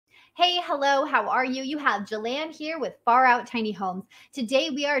Hey, hello, how are you? You have Jalan here with Far Out Tiny Homes.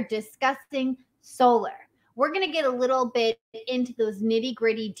 Today we are discussing solar. We're going to get a little bit into those nitty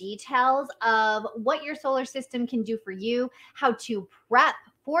gritty details of what your solar system can do for you, how to prep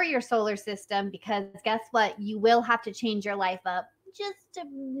for your solar system, because guess what? You will have to change your life up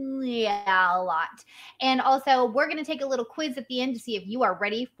a lot. And also, we're going to take a little quiz at the end to see if you are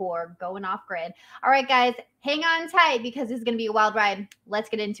ready for going off grid. All right, guys, hang on tight because this is going to be a wild ride. Let's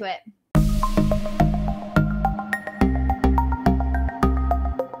get into it.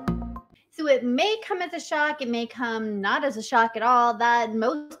 So it may come as a shock, it may come not as a shock at all, that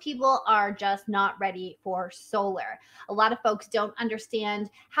most people are just not ready for solar. A lot of folks don't understand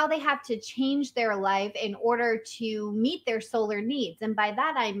how they have to change their life in order to meet their solar needs. And by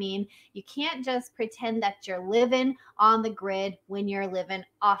that, I mean, you can't just pretend that you're living on the grid when you're living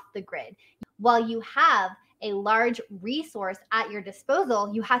off the grid. While you have a large resource at your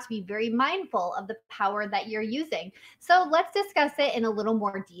disposal, you have to be very mindful of the power that you're using. So let's discuss it in a little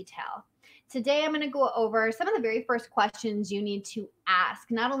more detail. Today, I'm going to go over some of the very first questions you need to ask,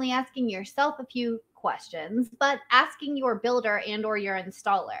 not only asking yourself a few questions, but asking your builder and or your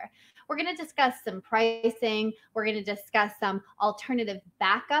installer. We're going to discuss some pricing. We're going to discuss some alternative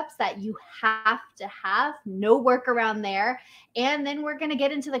backups that you have to have, no workaround there. And then we're going to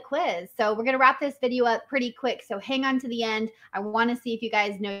get into the quiz. So we're going to wrap this video up pretty quick. So hang on to the end. I want to see if you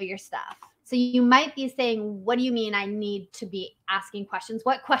guys know your stuff. So you might be saying, what do you mean I need to be asking questions?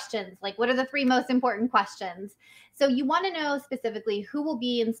 What questions? Like, what are the three most important questions? So you want to know specifically who will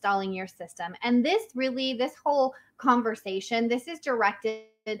be installing your system. And this whole conversation, this is directed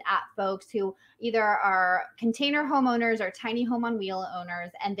at folks who either are container homeowners or tiny home on wheel owners,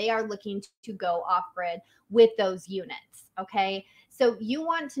 and they are looking to go off grid with those units. Okay. So you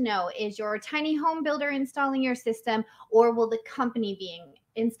want to know, is your tiny home builder installing your system, or will the company be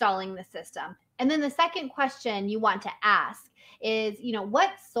installing the system? And then the second question you want to ask is,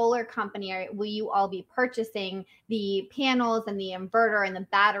 what solar company will you all be purchasing the panels and the inverter and the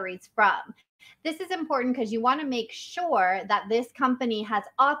batteries from? This is important because you want to make sure that this company has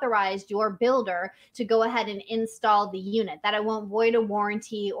authorized your builder to go ahead and install the unit, that it won't void a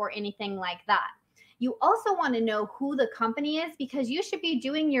warranty or anything like that. You also want to know who the company is because you should be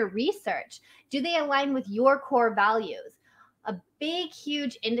doing your research. Do they align with your core values? A big,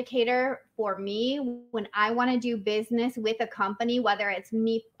 huge indicator for me when I want to do business with a company, whether it's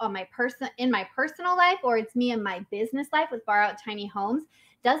me on in my personal life or it's me in my business life with Far Out Tiny Homes,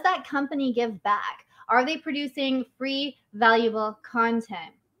 does that company give back? Are they producing free, valuable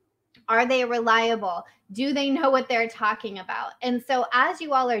content? Are they reliable? Do they know what they're talking about? And so as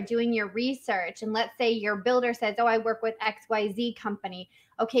you all are doing your research, and let's say your builder says, oh, I work with XYZ company.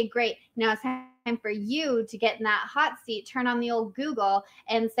 Okay, great. Now it's time for you to get in that hot seat, turn on the old Google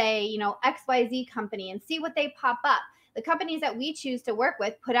and say, XYZ company, and see what they pop up. The companies that we choose to work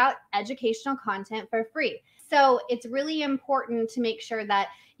with put out educational content for free. So it's really important to make sure that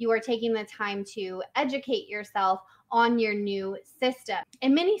you are taking the time to educate yourself on your new system.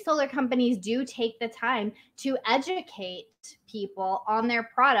 And many solar companies do take the time to educate people on their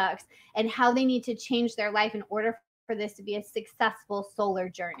products and how they need to change their life in order for this to be a successful solar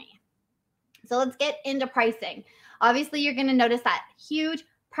journey. So let's get into pricing. Obviously, you're going to notice that huge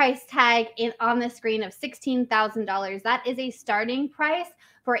price tag on the screen of $16,000. That is a starting price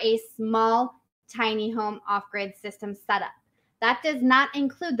for a small tiny home off-grid system setup. That does not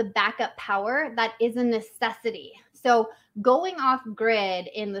include the backup power. That is a necessity. So going off grid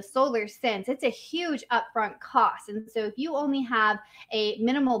in the solar sense, it's a huge upfront cost. And so if you only have a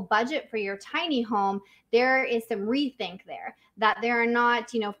minimal budget for your tiny home, there is some rethink there, that there are not,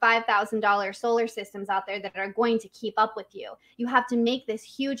 $5,000 solar systems out there that are going to keep up with you. You have to make this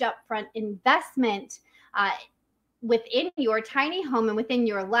huge upfront investment within your tiny home and within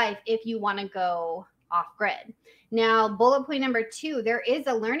your life if you want to go off grid. Now, bullet point number 2, there is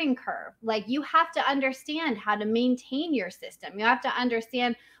a learning curve. Like, you have to understand how to maintain your system. You have to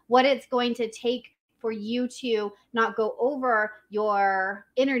understand what it's going to take for you to not go over your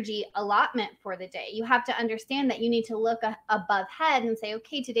energy allotment for the day. You have to understand that you need to look above head and say,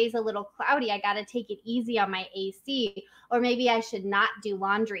 okay, today's a little cloudy. I got to take it easy on my AC, or maybe I should not do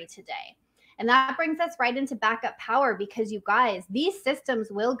laundry today. And that brings us right into backup power because, you guys, these systems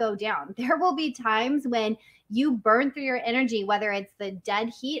will go down. There will be times when You burn through your energy, whether it's the dead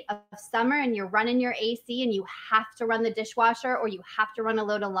heat of summer and you're running your AC and you have to run the dishwasher or you have to run a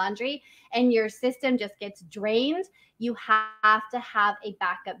load of laundry and your system just gets drained. You have to have a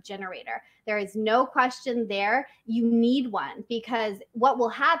backup generator. There is no question there. You need one, because what will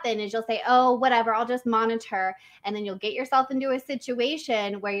happen is you'll say, oh, whatever, I'll just monitor. And then you'll get yourself into a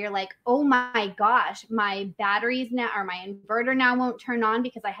situation where you're like, oh my gosh, my batteries now, or my inverter now won't turn on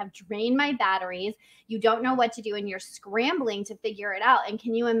because I have drained my batteries. You don't know what to do and you're scrambling to figure it out. And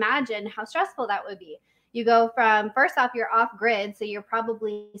can you imagine how stressful that would be? You go from, first off, you're off grid, so you're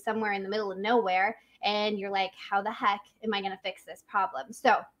probably somewhere in the middle of nowhere, and you're like, how the heck am I going to fix this problem?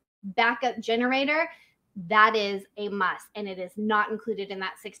 So backup generator, that is a must, and it is not included in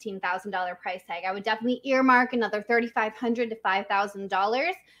that $16,000 price tag. I would definitely earmark another $3,500 to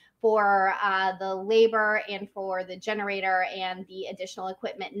 $5,000 for the labor and for the generator and the additional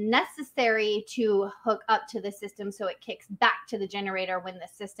equipment necessary to hook up to the system so it kicks back to the generator when the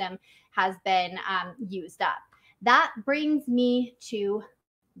system has been used up. That brings me to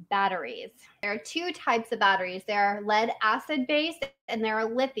batteries. There are two types of batteries. There are lead acid based and there are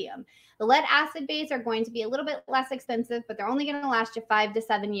lithium. The lead acid based are going to be a little bit less expensive, but they're only going to last you 5 to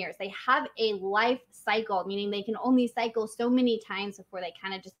 7 years. They have a life cycle, meaning they can only cycle so many times before they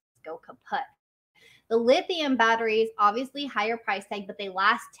kind of just go kaput. The lithium batteries, obviously higher price tag, but they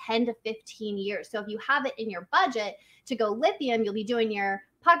last 10 to 15 years. So if you have it in your budget to go lithium, you'll be doing your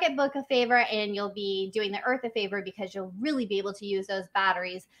pocketbook a favor and you'll be doing the earth a favor, because you'll really be able to use those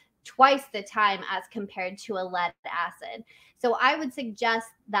batteries twice the time as compared to a lead acid. So I would suggest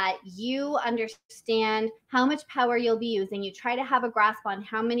that you understand how much power you'll be using. You try to have a grasp on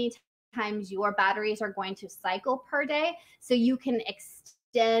how many times your batteries are going to cycle per day, so you can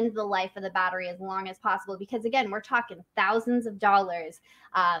extend the life of the battery as long as possible. Because again, we're talking thousands of dollars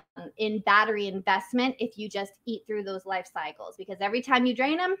in battery investment if you just eat through those life cycles, because every time you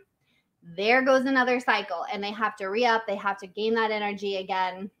drain them, there goes another cycle and they have to re-up, they have to gain that energy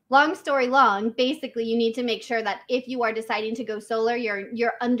again. Long story long, basically you need to make sure that if you are deciding to go solar,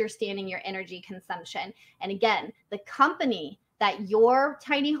 you're understanding your energy consumption. And again, the company that your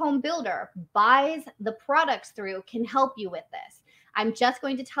tiny home builder buys the products through can help you with this. I'm just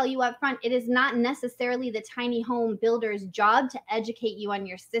going to tell you up front, it is not necessarily the tiny home builder's job to educate you on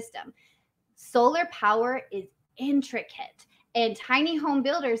your system. Solar power is intricate. And tiny home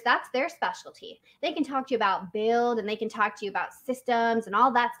builders, that's their specialty. They can talk to you about build and they can talk to you about systems and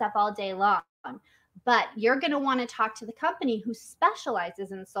all that stuff all day long. But you're going to want to talk to the company who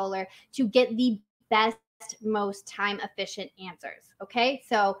specializes in solar to get the best, most time efficient answers. Okay,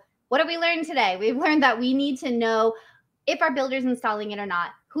 so what have we learned today? We've learned that we need to know if our builder's installing it or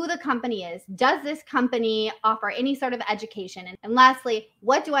not, who the company is, does this company offer any sort of education, and lastly,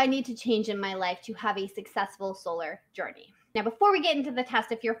 what do I need to change in my life to have a successful solar journey? Now, before we get into the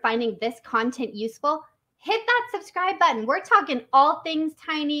test, if you're finding this content useful, hit that subscribe button. We're talking all things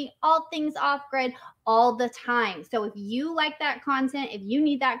tiny, all things off-grid, all the time. So if you like that content, if you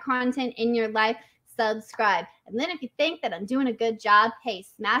need that content in your life, subscribe. And then if you think that I'm doing a good job, hey,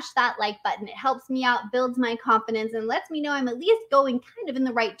 smash that like button. It helps me out, builds my confidence, and lets me know I'm at least going kind of in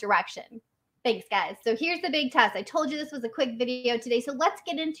the right direction. Thanks, guys. So here's the big test. I told you this was a quick video today, so let's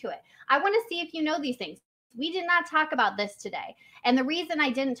get into it. I want to see if you know these things. We did not talk about this today. And the reason I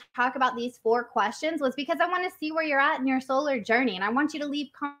didn't talk about these 4 questions was because I want to see where you're at in your solar journey. And I want you to leave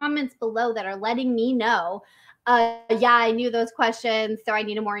comments below that are letting me know, yeah, I knew those questions, so I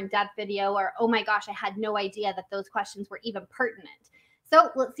need a more in-depth video, or, oh my gosh, I had no idea that those questions were even pertinent. So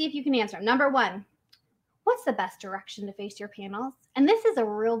let's see if you can answer them. Number 1, what's the best direction to face your panels? And this is a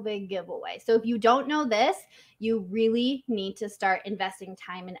real big giveaway. So if you don't know this, you really need to start investing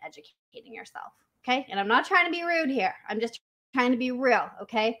time in educating yourself. Okay. And I'm not trying to be rude here. I'm just trying to be real.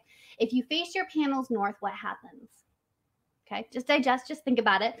 Okay. If you face your panels north, what happens? Okay. Just digest, just think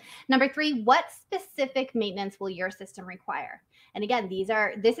about it. Number 3, what specific maintenance will your system require? And again,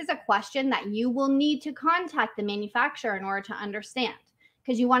 this is a question that you will need to contact the manufacturer in order to understand,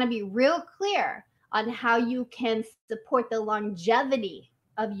 because you want to be real clear on how you can support the longevity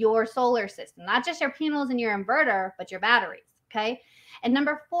of your solar system, not just your panels and your inverter, but your batteries. Okay. And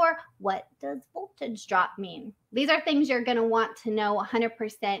number 4, what does voltage drop mean? These are things you're going to want to know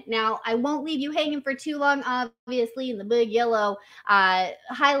 100%. Now, I won't leave you hanging for too long, obviously, in the big yellow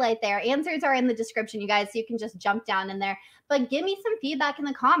highlight there. Answers are in the description, you guys, so you can just jump down in there. But give me some feedback in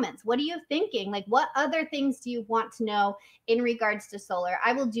the comments. What are you thinking? Like, what other things do you want to know in regards to solar?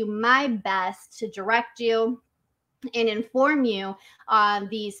 I will do my best to direct you and inform you on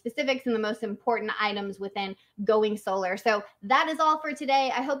the specifics and the most important items within going solar. So that is all for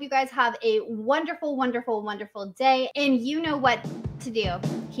today. I hope you guys have a wonderful, wonderful, wonderful day, and you know what to do.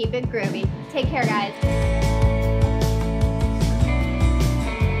 Keep it groovy. Take care, guys.